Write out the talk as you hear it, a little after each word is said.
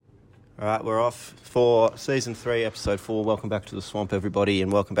All right, we're off for Season 3, Episode 4. Welcome back to the Swamp, everybody,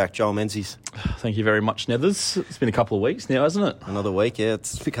 and welcome back, Joel Menzies. Thank you very much, Nethers. It's been a couple of weeks now, hasn't it? Another week, yeah.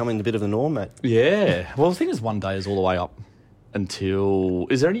 It's becoming a bit of the norm, mate. Yeah. Well, the thing is, one day is all the way up until...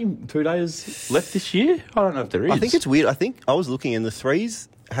 Is there any 2 days left this year? I don't know if there is. I think it's weird. I think I was looking, and the threes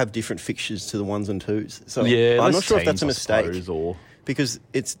have different fixtures to the ones and twos. So yeah, I'm not sure if that's a I mistake. suppose, or... Because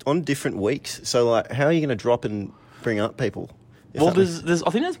it's on different weeks. So, like, how are you going to drop and bring up people? Well, I think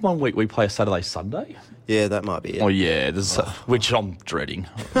there's 1 week we play a Saturday, Sunday. Yeah, that might be it. Oh, yeah, which I'm dreading.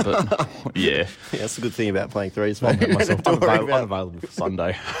 But, yeah. Yeah, that's the good thing about playing threes, I'm mate. myself unavailable for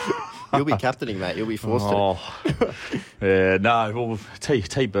Sunday. You'll be captaining, mate. You'll be forced to. Yeah, no. Well,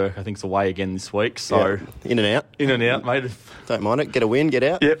 T. Burke, I think, is away again this week. So Yeah. In and out. In and out, mate. Don't mind it. Get a win, get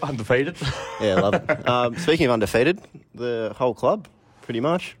out. Yep, undefeated. Yeah, love it. Speaking of undefeated, the whole club, pretty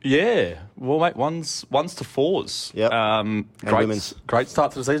much. Yeah. Well, mate, ones to fours. Yep. Women's. Great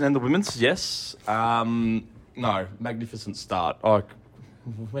start to the season. And the women's, yes. No, magnificent start.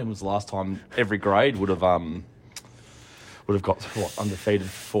 When was the last time every grade would have got, undefeated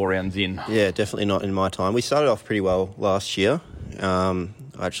 4 rounds in? Yeah, definitely not in my time. We started off pretty well last year. I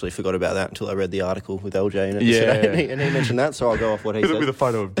actually forgot about that until I read the article with LJ in it. Yeah. And he mentioned that, so I'll go off what he said. With a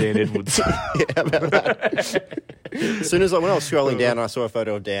photo of Dan Edwards. Yeah, how about that? As soon as when I was scrolling down and I saw a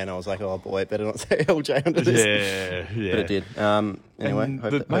photo of Dan, I was like, oh boy, it better not say LJ under this. Yeah. But it did. Anyway.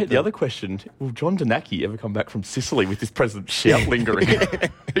 The other question, will John Danaki ever come back from Sicily with this President shout lingering?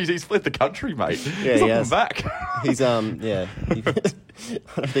 He's fled the country, mate. Yeah, he's he not has. come back. He's, yeah. I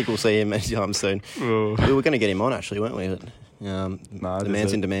don't think we'll see him anytime soon. Oh. We were going to get him on, actually, weren't we? But, the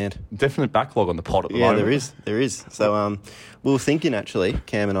man's in demand. Definite backlog on the pod at the moment. Yeah, there is. So we were thinking, actually,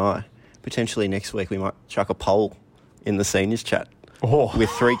 Cam and I, potentially next week we might chuck a poll in the seniors chat with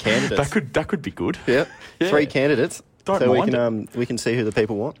 3 candidates. That could be good. Yeah. 3 candidates. Don't so mind we can see who the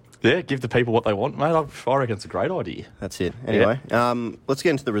people want. Yeah, give the people what they want, mate. I reckon it's a great idea. That's it. Anyway, let's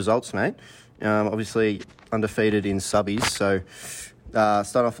get into the results, mate. Obviously, undefeated in subbies. So,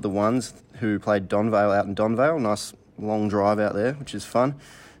 start off with the ones who played Donvale out in Donvale. Nice long drive out there, which is fun.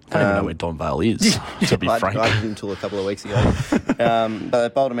 I don't even know where Donvale is, to be frank. I didn't until a couple of weeks ago. They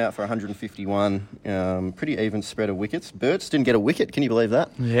bowled them out for 151. Pretty even spread of wickets. Burts didn't get a wicket. Can you believe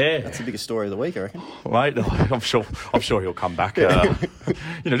that? Yeah. That's the biggest story of the week, I reckon. Mate, I'm sure he'll come back.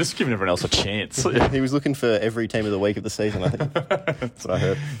 Just giving everyone else a chance. He was looking for every team of the week of the season, I think. That's what I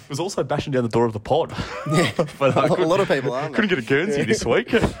heard. He was also bashing down the door of the pod. Yeah. But a lot of people are. Couldn't get a Guernsey this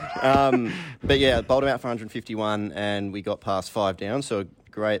week. But yeah, bowled them out for 151 and we got past 5 down, so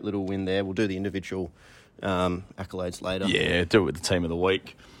great little win there. We'll do the individual accolades later. Yeah, do it with the team of the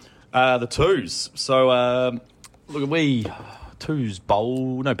week. The twos. So, batted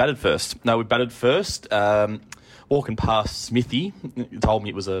first. No, we batted first. Walking past Smithy, told me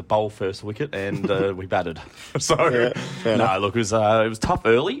it was a bowl first wicket, and we batted. So, fair enough. Look, it was tough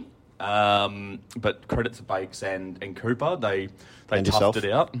early. But credit to Bakes and Cooper, they toughed it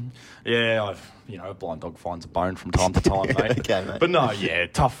out. Yeah, a blind dog finds a bone from time to time, mate. Okay, mate. But no, yeah,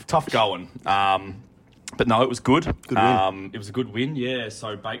 tough going. But no, it was good. Good win. It was a good win, yeah.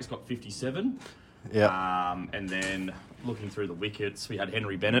 So Bakes got 57. Yeah. And then looking through the wickets, we had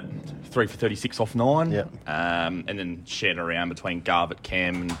Henry Bennett, 3 for 36 off 9. Yeah. And then shared around between Garvett,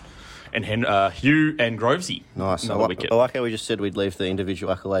 Cam, and Hugh and Grovesy. Nice. I wicket. like how we just said we'd leave the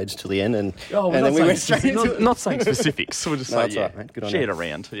individual accolades till the end, and then we went straight into it. Not saying specifics. We'll just No, say, that's right, mate. Good on shared you.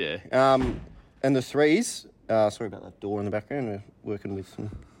 around, yeah. And the threes, sorry about that door in the background, we're working with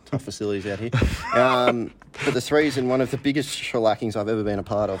some tough facilities out here. But the threes in one of the biggest shellackings I've ever been a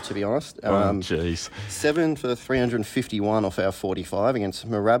part of, to be honest. Jeez. 7 for 351 off our 45 against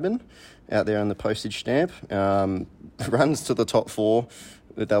Moorabbin out there on the postage stamp. Runs to the top 4.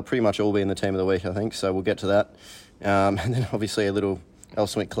 They'll pretty much all be in the team of the week, I think, so we'll get to that. And then obviously a little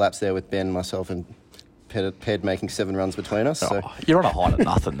Elswick collapse there with Ben, myself and Ped making 7 runs between us. So. You're on a height of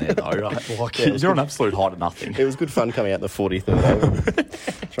nothing there, though. You're on an absolute height of nothing. It was good fun coming out in the 43rd over,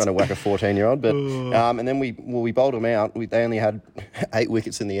 trying to whack a 14-year-old. But and then we bowled them out. They only had 8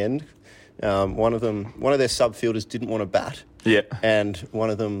 wickets in the end. One of their sub-fielders didn't want to bat. Yeah. And one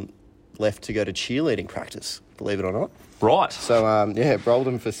of them left to go to cheerleading practice, believe it or not. Right. So, bowled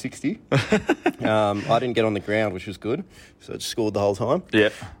him for 60. I didn't get on the ground, which was good. So it scored the whole time.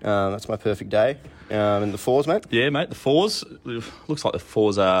 Yeah. That's my perfect day. And the fours, mate? Yeah, mate, the fours. Looks like the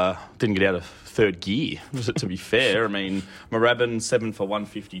fours didn't get out of third gear, to be fair. I mean, Moorabbin, 7 for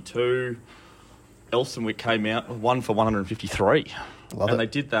 152. Elstonwick came out 1 for 153. Love it. And they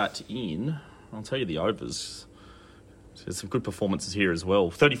did that in, I'll tell you the overs. There's some good performances here as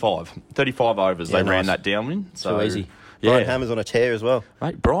well. 35 overs they ran that down in. So Too easy. Brian Hammer's on a tear as well.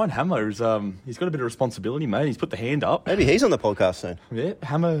 Mate, Brian Hammer is he's got a bit of responsibility, mate. He's put the hand up. Maybe he's on the podcast soon. Yeah,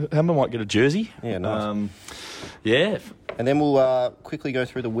 Hammer might get a jersey. Yeah, nice. Yeah. And then we'll quickly go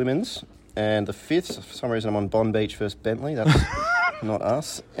through the women's. And the fifth, for some reason I'm on Bond Beach versus Bentley. That's not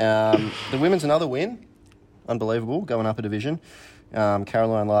us. The women's another win. Unbelievable, going up a division.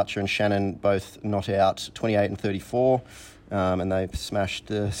 Caroline Larcher and Shannon both not out, 28 and 34. And they've smashed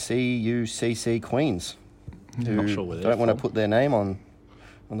the CUCC Queens, who Not sure where they're don't want to from. put their name on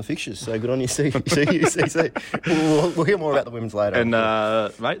the fixtures. So good on you, CUCC. We'll hear more about the women's later. And,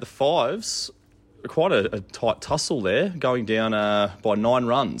 mate, the fives, quite a tight tussle there, going down by 9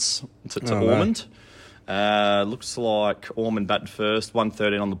 runs to Ormond. Looks like Ormond batted first,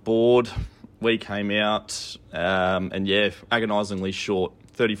 113 on the board. We came out, and agonisingly short,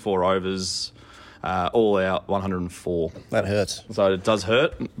 34 overs, all out, 104. That hurts. So it does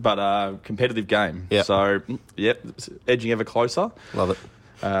hurt, but competitive game. Yep. So, edging ever closer. Love it.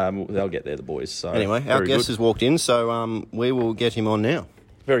 They'll get there, the boys. So Anyway, our very guest good. has walked in, so we will get him on now.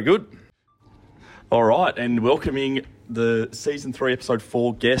 Very good. All right, and welcoming the Season 3, Episode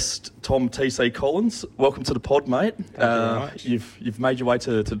 4 guest, Tom T.C. Collins. Welcome to the pod, mate. Thank you very much. You've made your way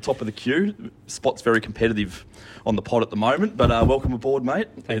to the top of the queue. Spot's very competitive on the pod at the moment, but welcome aboard, mate.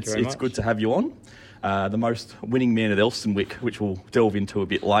 Thank you very It's much. good to have you on. The most winning man at Elsternwick, which we'll delve into a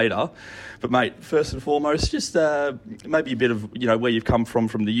bit later. But, mate, first and foremost, just maybe a bit of, where you've come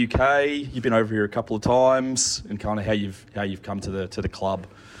from the UK. You've been over here a couple of times, and kind of how you've come to the club.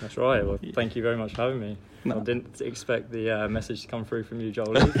 That's right. Well, thank you very much for having me. No. I didn't expect the message to come through from you,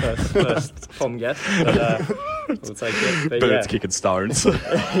 Jolie, first Tom guest, but we'll take it. But Birds kicking stones. No,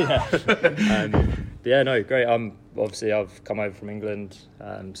 great. Obviously, I've come over from England,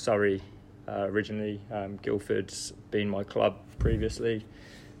 Surrey originally. Guildford's been my club previously.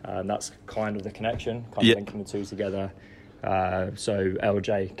 That's kind of the connection, linking the two together. So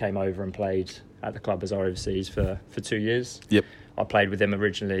LJ came over and played at the club as our overseas for 2 years. Yep. I played with him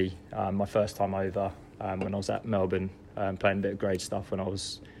originally my first time over when I was at Melbourne, playing a bit of grade stuff when I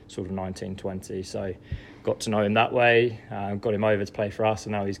was sort of 19, 20. So got to know him that way, got him over to play for us,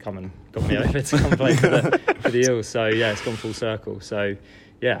 and now he's come and got me over to come play for the Eels. So, it's gone full circle. So,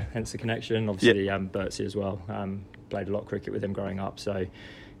 hence the connection. Obviously, Bertsy as well. Played a lot of cricket with him growing up. So,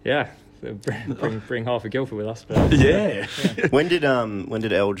 bring half a Guildford with us. But, Yeah. When did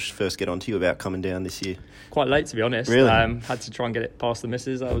Elge first get onto you about coming down this year? Quite late, to be honest. Really? Had to try and get it past the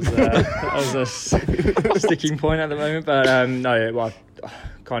missus. That was a sticking point at the moment. But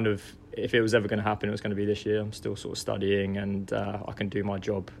if it was ever going to happen, it was going to be this year. I'm still sort of studying, and I can do my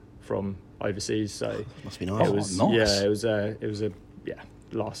job from overseas. So Must be nice. it was, nice. it was a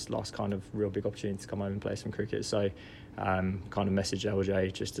last kind of real big opportunity to come over and play some cricket. So kind of messaged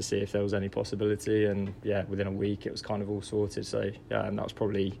LJ just to see if there was any possibility, and within a week it was kind of all sorted. So and that was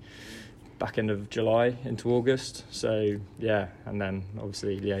probably back end of July into August. So and then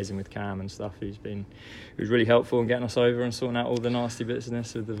obviously liaising with Cam and stuff, who's really helpful in getting us over and sorting out all the nasty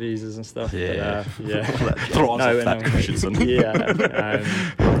business with the visas and stuff. So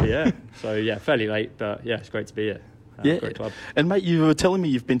fairly late, but it's great to be here. Great club. And mate, you were telling me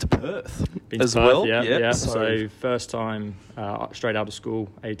you've been to Perth Been as to Perth, well. Yeah. So first time straight out of school,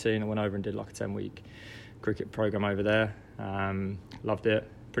 18, I went over and did like a 10-week cricket program over there. Loved it.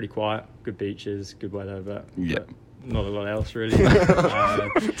 Pretty quiet, good beaches, good weather, but not a lot else really.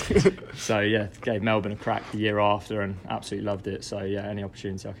 Gave Melbourne a crack the year after and absolutely loved it. So any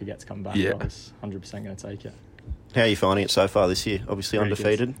opportunity I could get to come back, I was 100% going to take it. How are you finding it so far this year? Obviously Really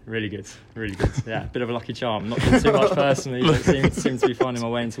undefeated. Good. Really good. Yeah, bit of a lucky charm. Not doing too much personally, but seem to be finding my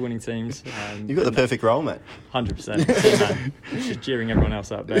way into winning teams. You've got the perfect role, mate. 100%. Just jeering everyone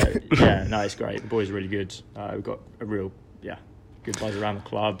else up. But it's great. The boys are really good. We've got a real, good buzz around the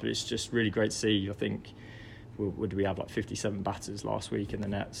club. It's just really great to see. I think, we have like 57 batters last week in the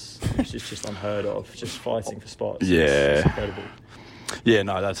nets, which is just unheard of. Just fighting for spots. It's incredible. Yeah,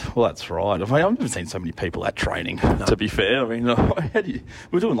 no, that's right. I mean, I've never seen so many people at training, to be fair. I mean,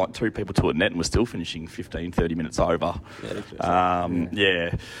 we're doing like 2 people to a net and we're still finishing 15, 30 minutes over. But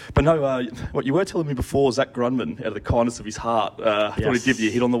no, what you were telling me before, Zach Grunman, out of the kindness of his heart, thought he'd give you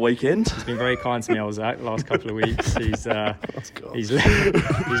a hit on the weekend. He's been very kind to me, Zach, the last couple of weeks. He's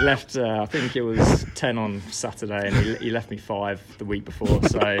left, I think it was 10 on Saturday, and he left me 5 the week before.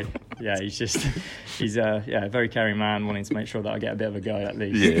 So, he's a very caring man, wanting to make sure that I get a bit of a go at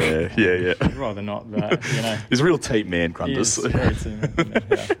least. Yeah. I'd rather not, but He's a real team man, he is Grunders. very team man,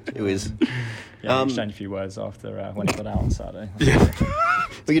 Who is? we exchanged a few words after when he got out on Saturday.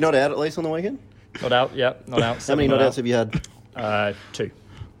 Were you not out at least on the weekend? Not out, not out. How many not outs have you had? 2.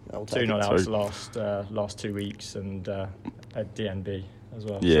 I'll take 2 it. not outs last 2 weeks, and at DNB as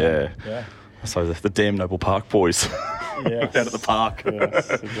well. Yeah. So, yeah. So the damn Noble Park boys Yes. down at the park. Yes,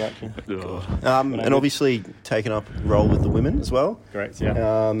 exactly. And obviously taken up a role with the women as well. Correct,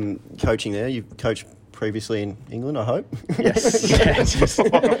 yeah. Coaching there. You've coached previously in England, I hope. Yes. Yes. Yes. Do you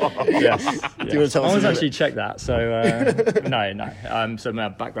want to tell us? I was actually checked that. So no. So my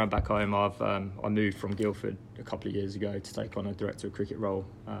background back home, I moved from Guildford a couple of years ago to take on a director of cricket role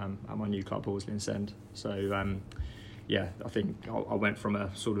at my new club, Horsley and Send. So I think I went from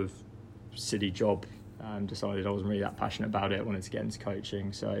a sort of city job. Decided I wasn't really that passionate about it. I wanted to get into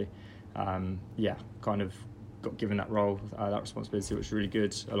coaching. So kind of got given that role, that responsibility, which was really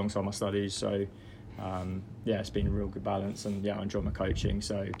good alongside my studies. So. It's been a real good balance, and I enjoy my coaching.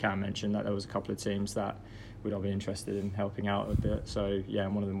 So Cam mentioned that there was a couple of teams that would all be interested in helping out a bit. So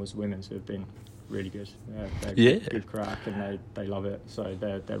and one of them was women's, who have been really good. They're good crack, and they love it. So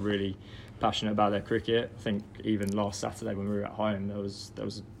they're really passionate about their cricket. I think even last Saturday when we were at home, there was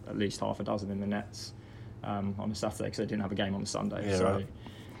at least half a dozen in the nets on a Saturday because they didn't have a game on the Sunday. Yeah, so. right.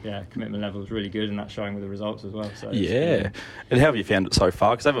 Yeah, commitment level is really good, and that's showing with the results as well. So And how have you found it so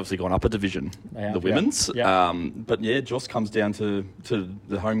far? Because they've obviously gone up a division, the women's. Yeah. But Joss comes down to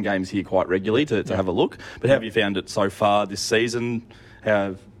the home games here quite regularly to have a look. But how have you found it so far this season? How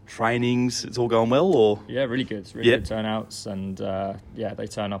have trainings? It's all going well, or? Yeah, really good. It's really good turnouts, and they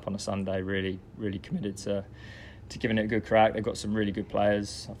turn up on a Sunday really, really committed to giving it a good crack. They've got some really good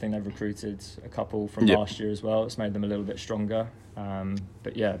players. I think they've recruited a couple from last year as well. It's made them a little bit stronger.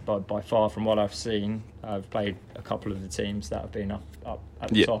 By far from what I've seen, I've played a couple of the teams that have been up at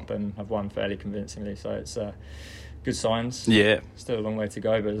the top and have won fairly convincingly. So it's good signs. Yeah. Still a long way to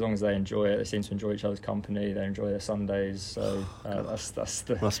go, but as long as they enjoy it, they seem to enjoy each other's company. They enjoy their Sundays. So that's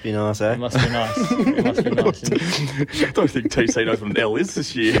the... Must be nice, eh? It must be nice. It must be nice. I don't think TC knows what an L is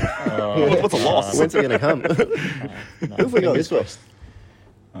this year. What's a loss? When's it going to come? Who have we got this week?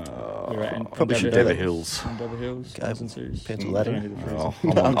 Probably should Endeavour Hills. Endeavour Hills, Okay. 1-2s. Pencil that in.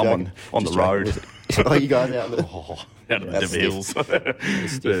 I'm on the road. Oh, you guys out there? Out of Endeavour Hills.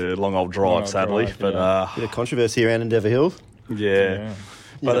 The long old drive, sadly. Bit Bit of controversy around Endeavour Hill. Yeah.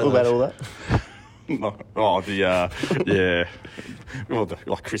 But all about all that.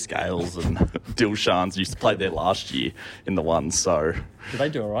 Like Chris Gales and Dilshans used to play there last year in the ones, so... Did they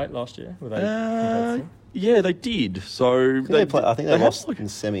do all right last year? Were they competitive? Yeah, they did. So I think they lost had, in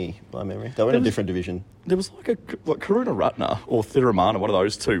semi, by memory. They were in a different division. There was like Karuna Ratner or Thiramana, one of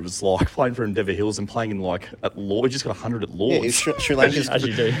those two, was like playing for Endeavour Hills and playing in at Lord. He just got 100 at Lords. Yeah, Sri Lanka's As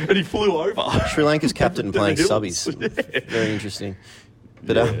you do. And he flew over. Sri Lanka's captain playing Endeavour subbies. Hills. Yeah. Very interesting.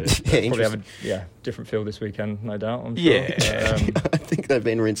 But Probably interesting. have a different feel this weekend, no doubt. I'm sure. Yeah. I think they've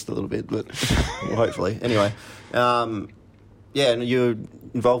been rinsed a little bit, but hopefully. Anyway, and you're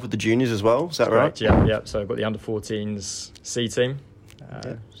involved with the juniors as well, is that right? Correct, yeah. So I've got the under-14s C team,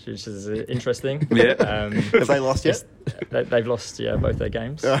 which is interesting. Yeah. Have they lost yet? They've lost, both their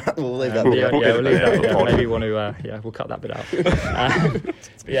games. We'll leave that. We'll leave that. Yeah. Maybe want to, we'll cut that bit out.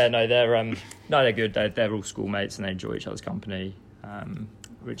 They're good. They're all schoolmates and they enjoy each other's company,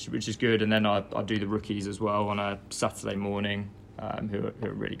 which is good. And then I do the rookies as well on a Saturday morning, who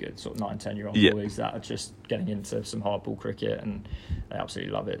are really good, sort of 9-10-year-old boys that are just getting into some hardball cricket, and they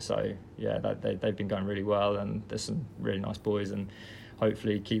absolutely love it. So they've been going really well, and there's some really nice boys, and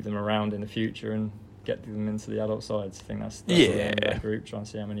hopefully keep them around in the future and get them into the adult sides. I think that's the aim of that group, trying to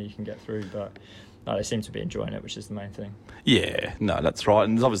see how many you can get through, but no, they seem to be enjoying it, which is the main thing. Yeah, no, that's right.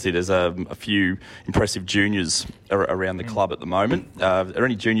 And obviously there's a few impressive juniors around the club at the moment. Are there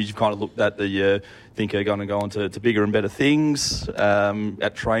any juniors you've kind of looked at that you think are going to go on to bigger and better things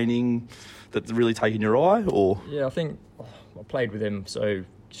at training that's really taken your eye? Or Yeah, I think I played with him, so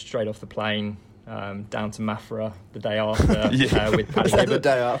straight off the plane, down to Mafra the day after with Paddy Hibbert. The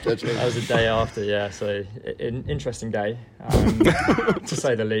day after, actually. That was the day after, yeah. So an interesting day, to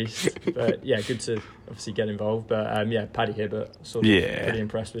say the least. But yeah, good to obviously get involved. But Paddy Hibbert, sort of pretty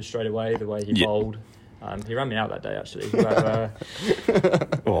impressed with straight away the way he bowled. He ran me out that day, actually. That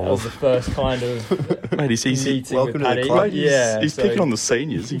was the first kind of mate, he's meeting welcome with to the Paddy. club. He's picking on the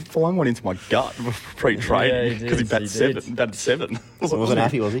seniors. He flung one into my gut pre-training because he batted seven. So wasn't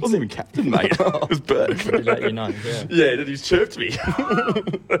happy, was he? Wasn't even captain, mate. It was Burke. He let you know, yeah. Yeah, then he's chirped me.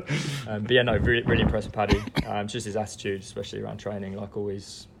 Really, really impressed with Paddy. Just his attitude, especially around training, like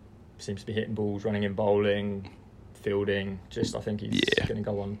always seems to be hitting balls, running in bowling, fielding. Just, I think he's going to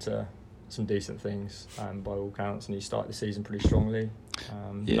go on to some decent things by all counts, and he started the season pretty strongly.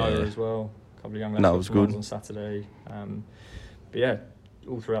 Noah as well, a couple of young lads on Saturday.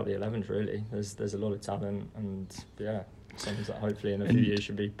 All throughout the 11s really, there's a lot of talent, and something that hopefully in a few years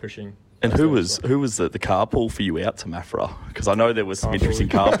should be pushing. And who was the carpool for you out to Mafra? Because I know there was some interesting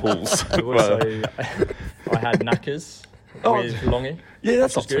carpools. I had Knackers with Longy. Yeah,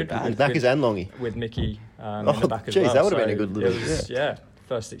 that's not good. too bad. Knackers and Longy. With Mickey in the back as geez, well. that would have been a good little... It was,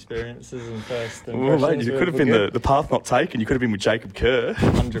 first experiences and first Well, mate, you could have been the path not taken. You could have been with Jacob Kerr.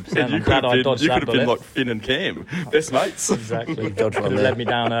 100%. And you could have been like Finn and Cam, best mates. Exactly. Could have led me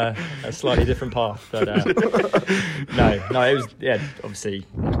down a slightly different path. But no, it was, obviously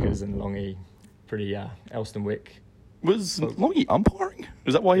Knackers and Longy, pretty Elston Wick. Was Longy umpiring?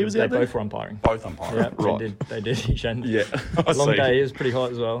 Is that why he was out there? They both were umpiring. Both umpiring, yeah, right. They did each end. Yeah. Long day, it was pretty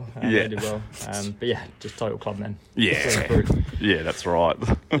hot as well. Yeah. They did well. But yeah, just total club men. Yeah. Yeah, that's right.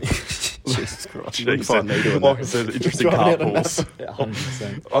 Jesus Christ. You Jeez. wouldn't find me doing Like I that. said, interesting Driving carpools. Yeah,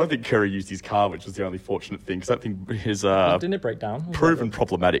 100%. I don't think Kerry used his car, which was the only fortunate thing, because I think his Didn't it break down? Was proven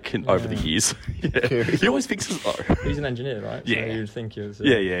problematic over the years. Yeah. He always fixes though. He's an engineer, right? Yeah. So you'd think he was.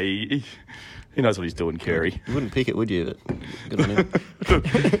 Yeah, he knows what he's doing, Kerry. You wouldn't pick it, would you? But good on him.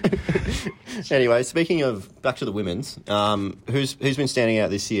 Anyway, speaking of back to the women's, who's been standing out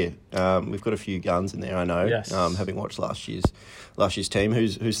this year? We've got a few guns in there, I know. Yes. Having watched last year's team,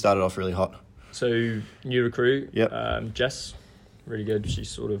 who's started off really hot. So new recruit. Yep. Jess, really good. She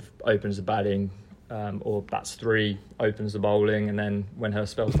sort of opens the batting. Or bats 3, opens the bowling, and then when her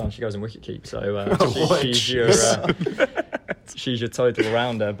spell's done, she goes and wicket keep. So she's your total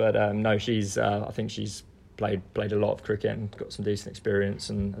rounder. But no, she's I think she's played a lot of cricket and got some decent experience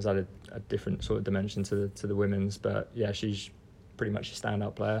and has added a different sort of dimension to the women's. But yeah, she's pretty much a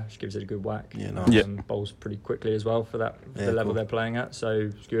standout player. She gives it a good whack. Yeah, nice. Bowls pretty quickly as well for the level they're playing at. So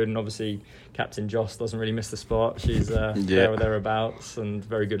it's good. And obviously, Captain Joss doesn't really miss the spot. She's there or thereabouts and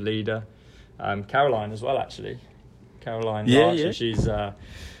very good leader. Caroline as well, actually. Caroline,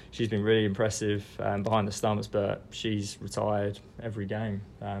 she's been really impressive behind the stumps, but she's retired every game.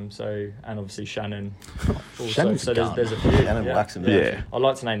 And obviously Shannon. Also. Shannon's so gun. there's a few. Shannon Waxham. Yeah. I'd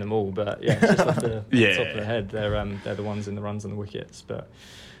like to name them all, but yeah, just off the top of the head, they're the ones in the runs and the wickets. But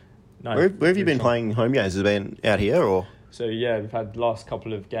no, Where have you been playing home games? Has it been out here or? So yeah, we've had the last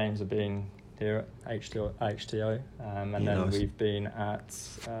couple of games have been here at HTO, and then nice. we've been at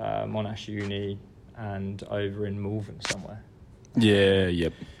Monash Uni and over in Malvern somewhere. Yeah,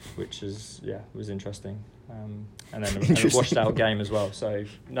 yep. Which was interesting. And then a washed out game as well. So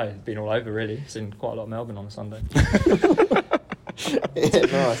no, been all over really. Seen quite a lot of Melbourne on a Sunday. Yeah,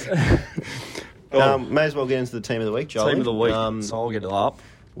 nice. May as well get into the team of the week, Jolie. Team of the week. So I'll get it up.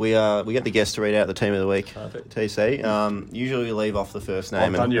 We get the guest to read out the team of the week. Perfect. TC. Usually we leave off the first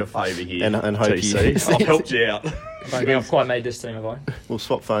name. I've done you a favour here, and hope TC. I've helped you out. I've quite made this team, have I? We'll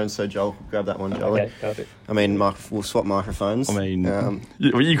swap phones, so Joel, grab that one, Jolie. Okay, perfect. I mean, we'll swap microphones. I mean,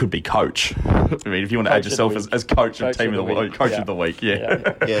 you could be coach. I mean, if you want to add yourself as coach of team of the week, coach of the week,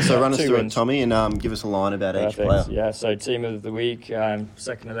 yeah. Yeah, so run us through it, wins. Tommy, and give us a line about each Perfect. player. Yeah, so team of the week,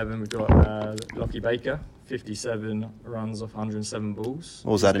 second 11, we've got Lockie Baker, 57 runs off 107 balls.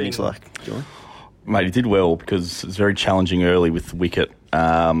 What was that innings like, Jolie? Mate, he did well because it was very challenging early with the wicket.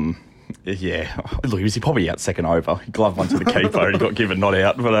 Yeah, look, he was probably out second over. He gloved one to the keeper and he got given not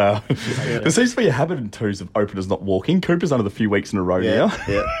out. But there seems to be a habit in twos of openers not walking. Cooper's under the few weeks in a row now.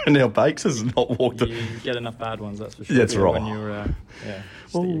 Yeah. And now Bakes has not walked. You get enough bad ones, that's for sure. That's right.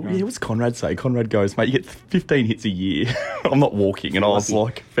 When you're, What's Conrad say? Conrad goes, mate, you get 15 hits a year. I'm not walking. And I was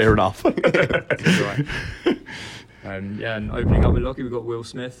like, fair enough. Right. And opening up with Lockie, we've got Will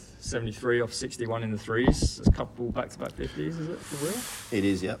Smith, 73 off 61 in the threes. There's a couple back-to-back 50s, is it, for Will? It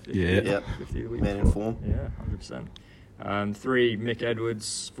is, yep. Yeah. 50 the week Man in before. form. Yeah, 100%. 3, Mick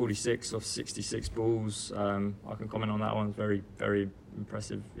Edwards, 46 off 66 balls. I can comment on that one. Very, very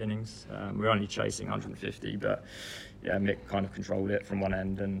impressive innings. We're only chasing 150, but yeah, Mick kind of controlled it from one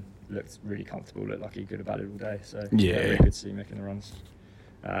end and looked really comfortable. Looked like he could have batted all day. So really good to see Mick in the runs.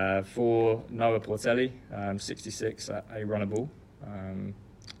 4, Noah Portelli, 66 at a runner ball.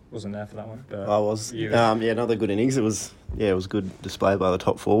 Wasn't there for that one. But I was. Another good innings. It was good display by the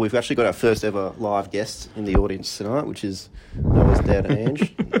top 4. We've actually got our first ever live guest in the audience tonight, which is Noah's dad,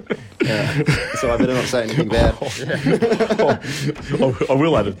 Ange. So I better not say anything bad. I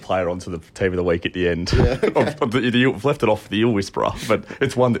will add a player onto the team of the week at the end. Yeah. I've left it off the Eel Whisperer, but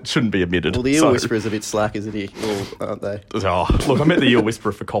it's one that shouldn't be omitted. Well, the Eel Whisperer's a bit slack, isn't he? Aren't they? Oh, look, I met the Eel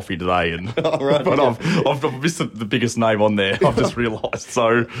Whisperer for coffee today, and but I've missed the biggest name on there. I've just realised.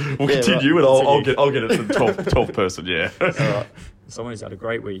 So we'll continue, and I'll get it to the 12th person. Yeah. All right. Someone who's had a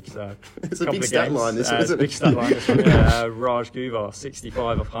great week. It's a big stat line, this one, isn't it? Big stat line, this one. Yeah. Raj Guvar,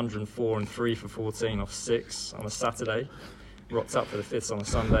 65 off 104 and 3 for 14 off 6 on a Saturday. rocked up for the fifths on a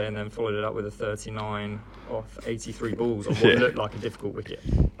Sunday and then followed it up with a 39 off 83 balls on what looked like a difficult wicket.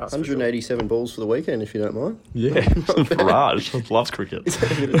 That's 187 balls for the weekend, if you don't mind. Yeah, Raj loves cricket. He's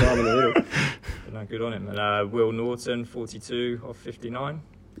had a bit of time in the middle. But no, good on him. And Will Norton, 42 off 59.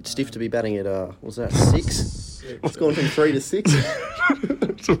 Bit stiff to be batting at, what was that, 6? It's gone from 3 to 6. Sorry,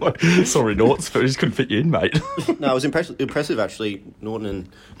 Norts, but I just couldn't fit you in, mate. No, it was impressive, actually. Norton and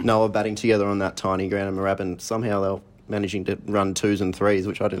Noah batting together on that tiny ground in Moorabbin. Somehow they were managing to run 2s and 3s,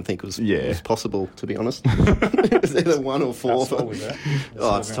 which I didn't think was possible, to be honest. It was either 1 or 4. Oh,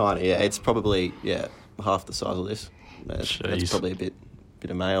 it's tiny, yeah. It's probably, half the size of this. That's probably a bit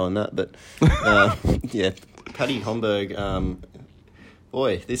of mayo in that. But, Paddy Homburg...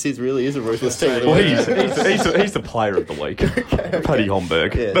 boy, this really is a ruthless team. Well, he's the player of the week. Paddy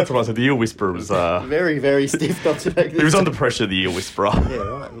Homburg. Yeah. That's what I said. The Eel Whisperer was... very, very stiff not to take this. He was under pressure, the Eel Whisperer. Yeah,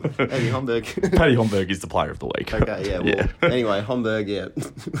 right. Paddy Homburg. Paddy Homburg is the player of the week. Okay, yeah. Well, anyway, Homburg,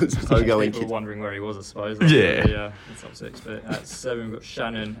 was Pogo in. People were wondering where he was, I suppose. Yeah. The top 6. But at 7, we've got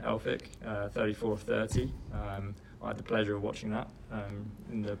Shannon Elphick, 34 of 30. I had the pleasure of watching that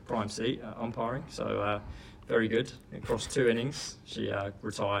in the prime seat umpiring. So... very good. Across 2 innings, she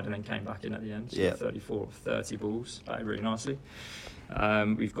retired and then came back in at the end. So 34 of 30 balls, batted really nicely.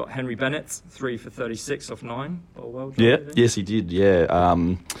 We've got Henry Bennett, 3 for 36 off 9. Well, yes, he did. Yeah,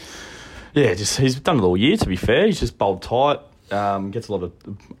 he's done it all year. To be fair, he's just bowled tight. Gets a lot of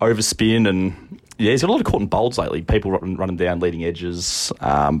overspin and he's got a lot of caught in bowls lately. People run him down leading edges,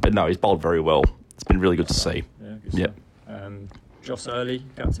 but no, he's bowled very well. It's been really good to see. Yeah, good stuff. Joss Early,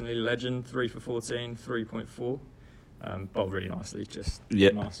 Captain League legend, 3 for 14, 3.4. Bowled really nicely, just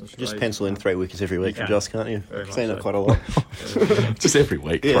nice and straight. Just pencil in 3 wickets every week for Joss, can't you? Very seen much it quite a lot. Just every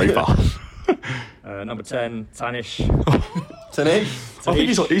week, 3 for. Number 10, Tanish. Tanish? I think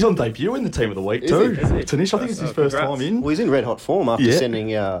he's on debut in the team of the week too. Tanish, I think it's his first time in. Well, he's in red hot form after sending...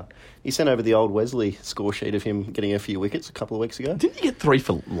 he sent over the old Wesley score sheet of him getting a few wickets a couple of weeks ago. Didn't he get 3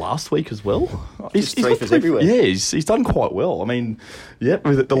 for last week as well? He's 3 for everywhere. Yeah, he's done quite well. I mean,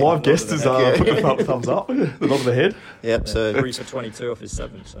 the live guest is putting up thumbs up, the nod of the head. Yep, so 3 for 22 off his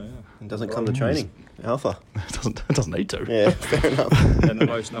 7, so It doesn't come to training. Alpha. It doesn't need to. Yeah, fair enough. And the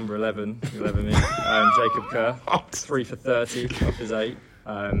most, number 11 me, Jacob Kerr, 3 for 30 off his 8.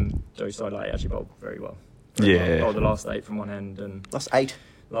 Joe Sidelight actually bowled very well. Bowled the last 8 from one end. And last 8?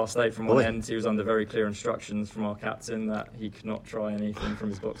 Last 8 from one end, he was under very clear instructions from our captain that he could not try anything from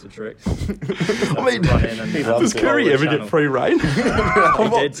his box of tricks. I mean, does Curry ever get free reign? He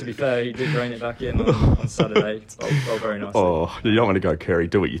did, to be fair. He did rein it back in on Saturday. Bowled very nicely. Oh, you don't want to go Curry.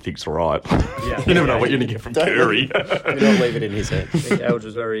 Do what you think's right. Yeah, you never know what you're going to get from Curry. You don't leave it in his head. I think Elge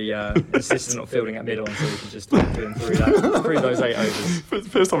was very insistent on fielding at mid-on, so we could just talk to him through those 8 overs.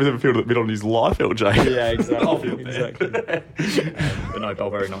 First time he's ever fielded at mid-on in his life, LJ. Yeah, exactly. But no,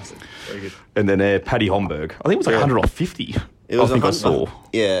 bowled very nicely. Very good. And then Paddy Homburg. I think it was like 100 off 50. I saw.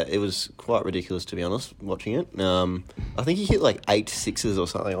 Yeah, it was quite ridiculous, to be honest, watching it. I think he hit like 8 sixes or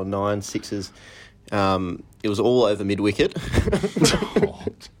something, or 9 sixes. It was all over mid-wicket.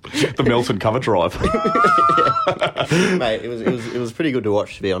 The Melton cover drive. Mate, it was pretty good to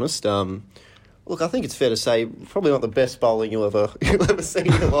watch, to be honest. Look, I think it's fair to say probably not the best bowling you'll ever see in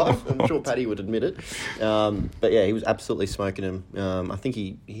your life. I'm sure Paddy would admit it. But yeah, he was absolutely smoking him. I think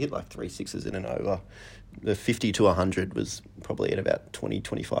he hit like 3 sixes in an over. The 50 to 100 was probably at about 20,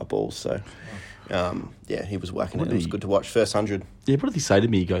 25 balls. So he was whacking it. It was good to watch. First 100. Yeah, what did he say to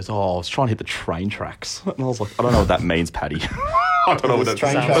me? He goes, I was trying to hit the train tracks. And I was like, I don't know what that means, Paddy. I don't know what that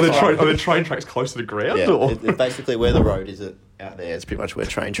means. Are there train tracks close to the ground? Yeah, or? It's basically where the road is out there. It's pretty much where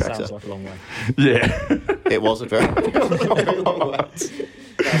train tracks Sounds are. like a long way. Yeah. It was a very long way.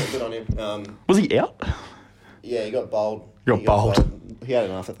 Good on him. Was he out? Yeah, he got bowled. He had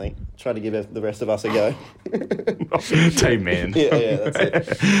enough, I think. Tried to give the rest of us a go. Team man. Yeah, that's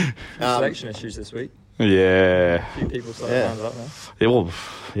it. Selection issues this week. Yeah. A few people started round up now.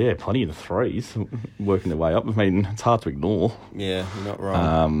 Plenty in the 3s, working their way up. I mean, it's hard to ignore. Yeah, you're not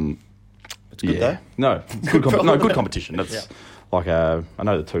wrong. It's good though. No, good competition. That's like I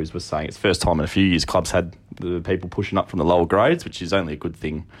know the 2s were saying it's the first time in a few years clubs had the people pushing up from the lower grades, which is only a good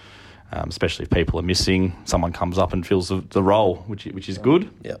thing. Especially if people are missing, someone comes up and fills the role, which is good.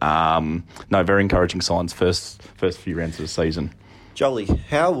 Yep. Very encouraging signs first few rounds of the season. Jolly,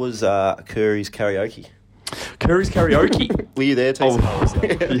 how was Curry's karaoke? Curry's karaoke. Were you there, Tayson?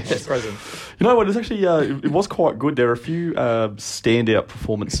 Yes. Present. You know what? It's actually it was quite good. There are a few standout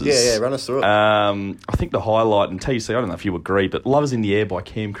performances. Yeah, run us through it. I think the highlight, and TC, I don't know if you agree, but "Lovers in the Air" by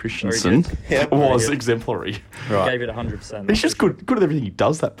Cam Christensen was exemplary. Right. He gave it 100%. He's just good at everything he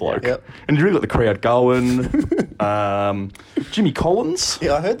does, that bloke. Yep. And he really got the crowd going. Jimmy Collins.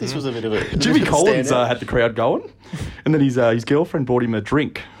 Yeah, I heard this was a bit of a... Jimmy Collins had the crowd going, and then his girlfriend bought him a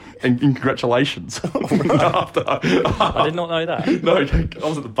drink. And congratulations. I did not know that. No, I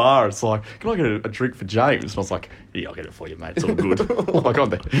was at the bar. It's like, can I get a drink for James? And I was like, yeah, I'll get it for you, mate. It's all good. Like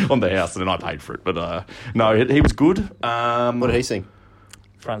on the house, and then I paid for it. But no, he was good. What did he sing?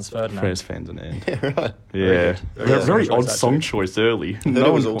 Franz Ferdinand. Franz Ferdinand. Yeah, right. Yeah. Very odd song actually. choice early.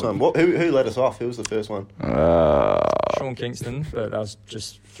 No was all time. Who let us off? Who was the first one? Sean Kingston, but that was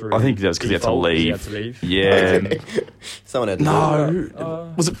just through. I think that was because he had to leave. Yeah. Someone had to do it.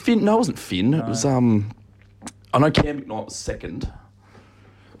 No. Was it Finn? No, it wasn't Finn. No. It was, I know Cam McKnight was second.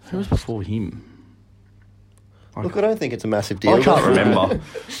 Who was before him? Look, I don't think it's a massive deal. I can't remember.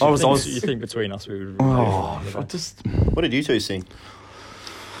 You think between us we would... What did you two sing?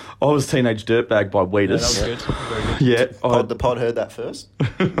 I was Teenage Dirtbag by Weedus. Yeah, that was good. Very good. Yeah. The pod heard that first?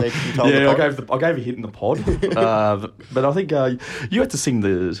 I gave a hit in the pod. But I think you had to sing the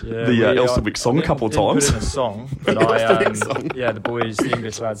Elsternwick song a couple of times. Put in a song, but the boys, the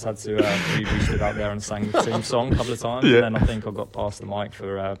English lads, had to. We stood out there and sang the team song a couple of times, and then I think I got past the mic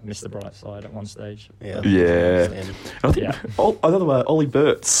for Mr. Brightside at one stage. Yeah. And I think Ollie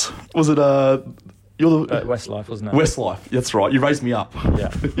Burtz, was it You're the Westlife, wasn't it? Westlife, that's right. You raised me up.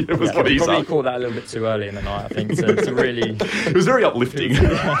 Yeah, it was what he said. Probably caught that a little bit too early in the night. I think to really. It was very uplifting. Yeah,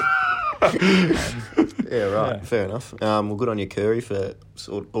 right. Yeah. Fair enough. Well, good on you, Curry, for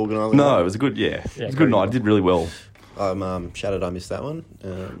sort of organising. No, it was a good. Yeah, it was a good night. I did really well. I'm shattered I missed that one.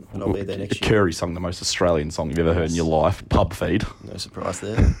 And I'll be there next year. Curry sung the most Australian song you've ever heard in your life. Pub feed. No surprise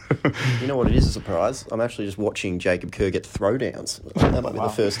there. You know what it is a surprise? I'm actually just watching Jacob Kerr get throwdowns. That might be the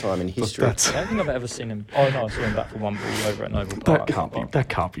first time in history. I don't think I've ever seen him. Oh no, I saw him back for one ball over at Noble Park. That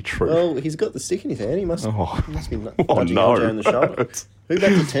can't be true. Well, he's got the stick in his hand. He must be nudging no. in the shoulder. Who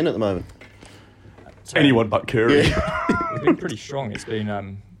backs a 10 at the moment? Anyone but Curry. It's been pretty strong. It's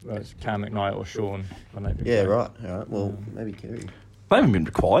been it's Cam McKnight or Sean. Yeah, right. All right. Well, maybe Curry. They haven't been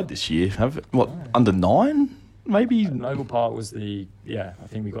required this year. Under 9? Maybe? Noble Park was I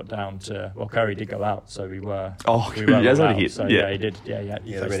think we got down to... Well, Curry did go out, so we were... Oh, he has already hit. So, he did. Yeah,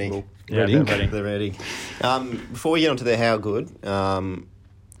 they're ready. They're ready. Before we get on to their how good,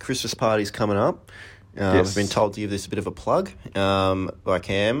 Christmas party's coming up. I've been told to give this a bit of a plug by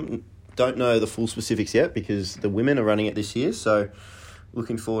Cam. Don't know the full specifics yet because the women are running it this year, so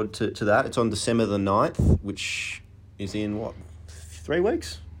looking forward to that. It's on December the 9th, which is in, 3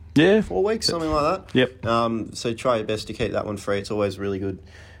 weeks? Yeah. 4 weeks, something like that. Yep. So try your best to keep that one free. It's always really good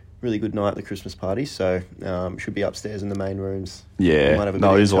night at the Christmas party, so should be upstairs in the main rooms. Yeah,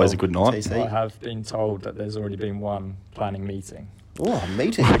 it is always a good night. TC. I have been told that there's already been one planning meeting. Oh, a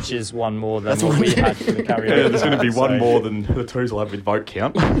meeting. Which is one more than what we had for the karaoke. Yeah, there's going to be one more than the twos will have with vote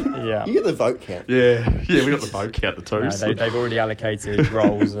count. Yeah. You get the vote count. Yeah, we got the vote count, the twos. No, they've already allocated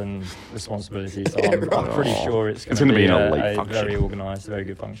roles and responsibilities, so I'm pretty sure it's going to be an elite a function. Very organised, very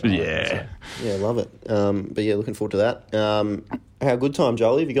good function. Yeah. Yeah, love it. But yeah, looking forward to that. How good time,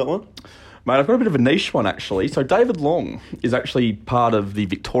 Jolie? Have you got one? Mate, I've got a bit of a niche one, actually. So David Long is actually part of the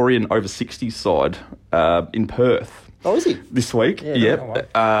Victorian over 60s side in Perth. Oh, is he? This week,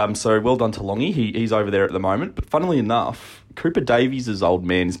 Yeah. So well done to Longy. He's over there at the moment. But funnily enough, Cooper Davies' old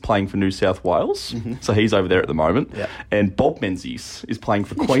man is playing for New South Wales. Mm-hmm. So he's over there at the moment. Yeah. And Bob Menzies is playing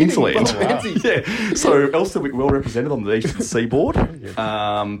for Queensland. Yeah. So Elsternwick well represented on the eastern seaboard.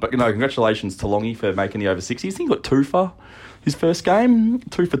 But congratulations to Longy for making the over 60s. I think he got 2 for his first game,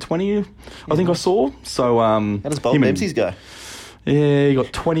 2 for 20, I think I saw. So how does Bob Menzies go? Yeah, he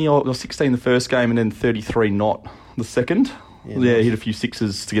got 20 or 16 the first game and then 33 not the second. Yeah, he hit a few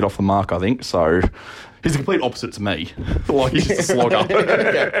sixes to get off the mark, I think. So he's the complete opposite to me. He's just a slogger.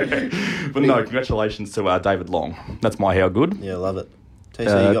 But no, congratulations to David Long. That's my how good. Yeah, love it.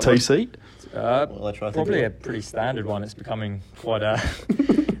 TC? Probably a pretty standard one. It's becoming quite a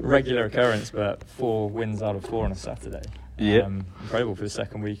regular occurrence, but 4 wins out of 4 on a Saturday. Yeah. Incredible for the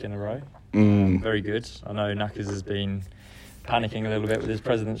second week in a row. Very good. I know Knackers has been panicking a little bit with his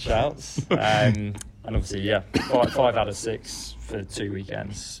president's shouts. And obviously, 5 out of 6 for 2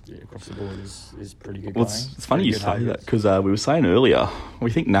 weekends across the board is pretty good. Well, it's funny you say that because we were saying earlier,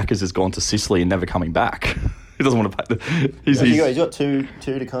 we think Knackers has gone to Sicily and never coming back. He doesn't want to pay. He's got 2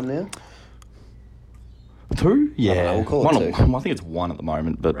 to come now. 2? Yeah. we'll call it one. 2. I think it's 1 at the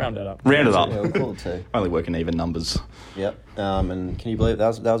moment, but Round it up. Round it up. Yeah, we'll call it 2. Only working even numbers. Yep. And can you believe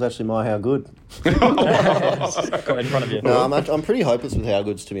that was actually my how good? Got it in front of you. No, I'm pretty hopeless with how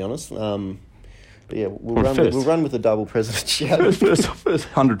goods, to be honest. But yeah, we'll run with the double president shout. First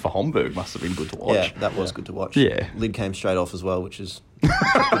 100 for Homburg must have been good to watch. Yeah, that was good to watch. Yeah. Lid came straight off as well, which is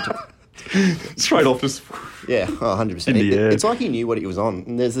Straight off just... yeah, 100%. In the air. It's like he knew what he was on.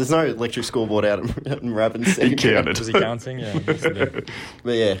 And there's no electric scoreboard out in Rabin's He counted. Was he counting? Yeah.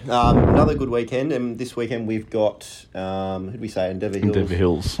 But yeah, another good weekend. And this weekend we've got who did we say? Endeavour Hills. Endeavour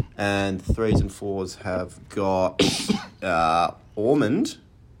Hills. And 3s and 4s have got Ormond,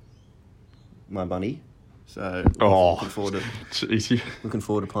 my bunny. So looking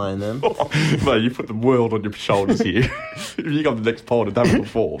forward to playing them. Mate, you put the world on your shoulders here. You got the next poll to double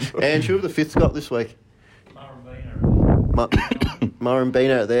before. And who have the 5ths got this week?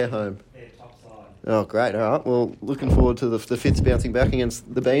 Murrumbina at their home. Yeah, top side. Oh, great. All right. Well, looking forward to the 5ths bouncing back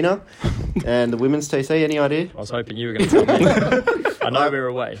against the Beaner and the women's TC. Any idea? I was hoping you were going to tell me. I know we were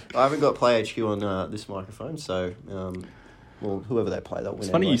away. I haven't got Play HQ on this microphone, so well, whoever they play, they'll win. It's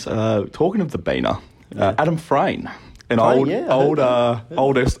funny, anyway. talking of the Beaner, Yeah. Adam Frayne, an old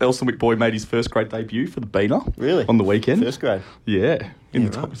Elstonwick boy, made his first grade debut for the Beaner. Really? On the weekend. First grade. Yeah. In Yeah,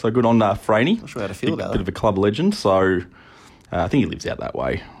 the top. right. So good on Franey. Not sure how to feel about Bit that. of a club legend. So I think he lives out that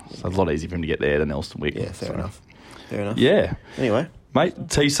way. So it's a lot easier for him to get there than Elstonwick. Yeah, fair enough. Fair enough. Yeah. Anyway. Mate,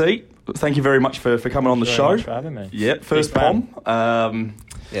 TC, thank you very much for coming on the Thank you show. very much for having me. Yeah, first Big fan. pom.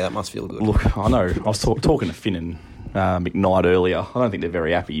 Yeah, that must feel good. Look, I know. I was talking to Finn and McKnight earlier. I don't think they're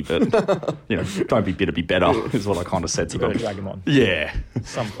very happy, but don't be bitter, be better is what I kind of said to You've got them. to drag him on. Yeah, At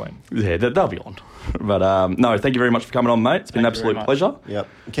some point. yeah, they'll be on. But no, thank you very much for coming on, mate. It's been an Thank you very absolute much. pleasure. Yep.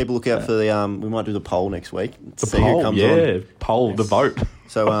 Keep a lookout for the. We might do the poll next week. The See who poll, comes yeah, on. poll, the vote.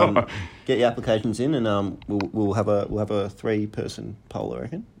 So get your applications in, and we'll have a 3-person poll, I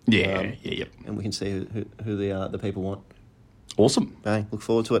reckon. Yeah. And we can see who the people want. Awesome. Bang. Look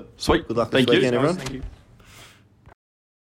forward to it. Sweet. Good luck Thank this you. weekend, everyone. Thank you.